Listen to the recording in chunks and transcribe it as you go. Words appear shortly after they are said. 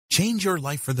Change your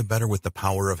life for the better with the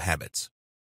power of habits.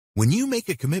 When you make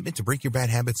a commitment to break your bad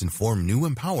habits and form new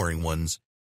empowering ones,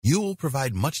 you will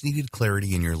provide much-needed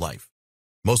clarity in your life.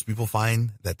 Most people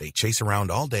find that they chase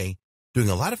around all day, doing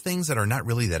a lot of things that are not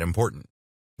really that important.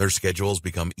 Their schedules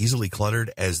become easily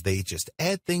cluttered as they just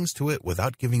add things to it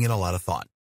without giving it a lot of thought.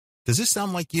 Does this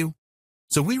sound like you?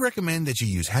 So we recommend that you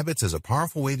use habits as a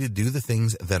powerful way to do the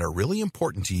things that are really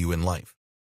important to you in life.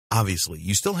 Obviously,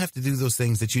 you still have to do those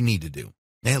things that you need to do,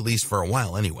 at least for a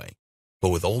while anyway. But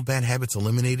with old bad habits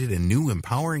eliminated and new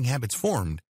empowering habits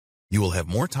formed, you will have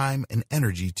more time and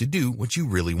energy to do what you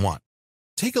really want.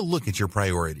 Take a look at your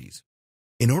priorities.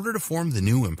 In order to form the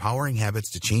new empowering habits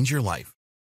to change your life,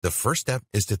 the first step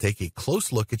is to take a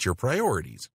close look at your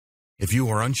priorities. If you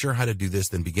are unsure how to do this,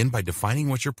 then begin by defining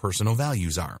what your personal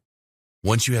values are.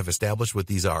 Once you have established what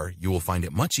these are, you will find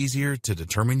it much easier to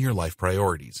determine your life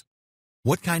priorities.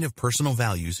 What kind of personal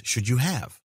values should you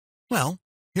have? Well,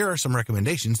 here are some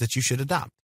recommendations that you should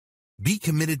adopt. Be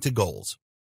committed to goals.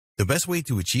 The best way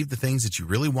to achieve the things that you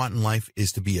really want in life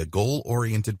is to be a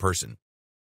goal-oriented person.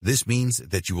 This means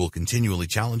that you will continually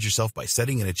challenge yourself by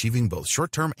setting and achieving both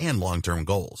short-term and long-term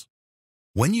goals.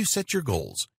 When you set your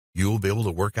goals, you will be able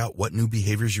to work out what new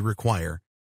behaviors you require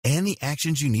and the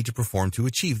actions you need to perform to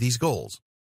achieve these goals.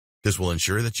 This will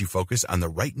ensure that you focus on the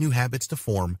right new habits to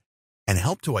form and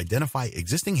help to identify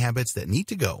existing habits that need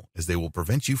to go, as they will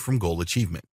prevent you from goal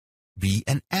achievement. Be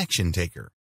an action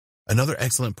taker. Another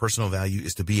excellent personal value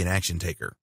is to be an action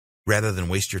taker. Rather than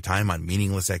waste your time on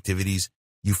meaningless activities,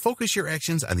 you focus your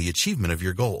actions on the achievement of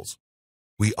your goals.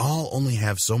 We all only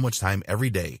have so much time every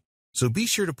day, so be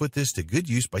sure to put this to good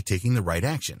use by taking the right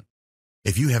action.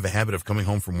 If you have a habit of coming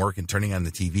home from work and turning on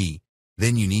the TV,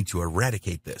 then you need to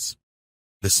eradicate this.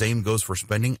 The same goes for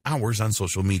spending hours on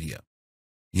social media.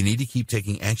 You need to keep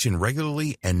taking action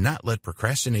regularly and not let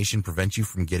procrastination prevent you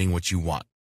from getting what you want.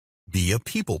 Be a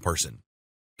people person.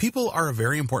 People are a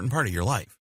very important part of your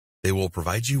life. They will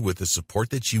provide you with the support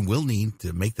that you will need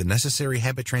to make the necessary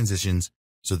habit transitions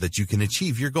so that you can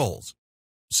achieve your goals.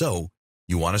 So,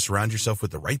 you want to surround yourself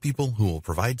with the right people who will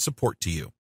provide support to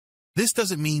you. This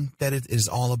doesn't mean that it is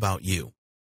all about you.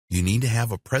 You need to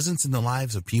have a presence in the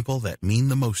lives of people that mean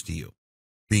the most to you.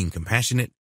 Being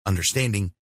compassionate,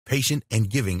 understanding, patient, and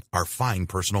giving are fine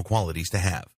personal qualities to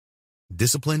have.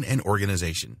 Discipline and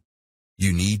organization.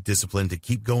 You need discipline to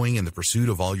keep going in the pursuit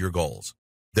of all your goals.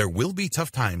 There will be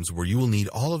tough times where you will need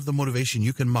all of the motivation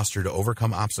you can muster to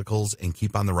overcome obstacles and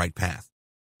keep on the right path.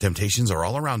 Temptations are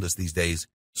all around us these days,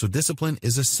 so discipline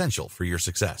is essential for your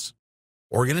success.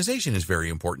 Organization is very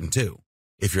important too.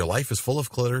 If your life is full of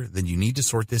clutter, then you need to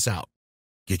sort this out.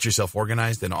 Get yourself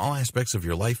organized in all aspects of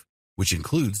your life, which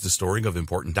includes the storing of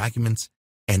important documents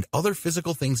and other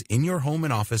physical things in your home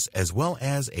and office, as well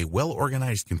as a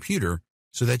well-organized computer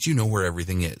so that you know where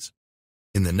everything is.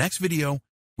 In the next video,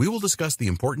 we will discuss the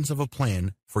importance of a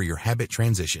plan for your habit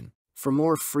transition. For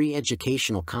more free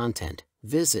educational content,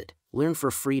 visit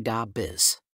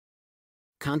learnforfree.biz.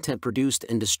 Content produced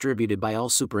and distributed by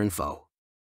AllSuperInfo.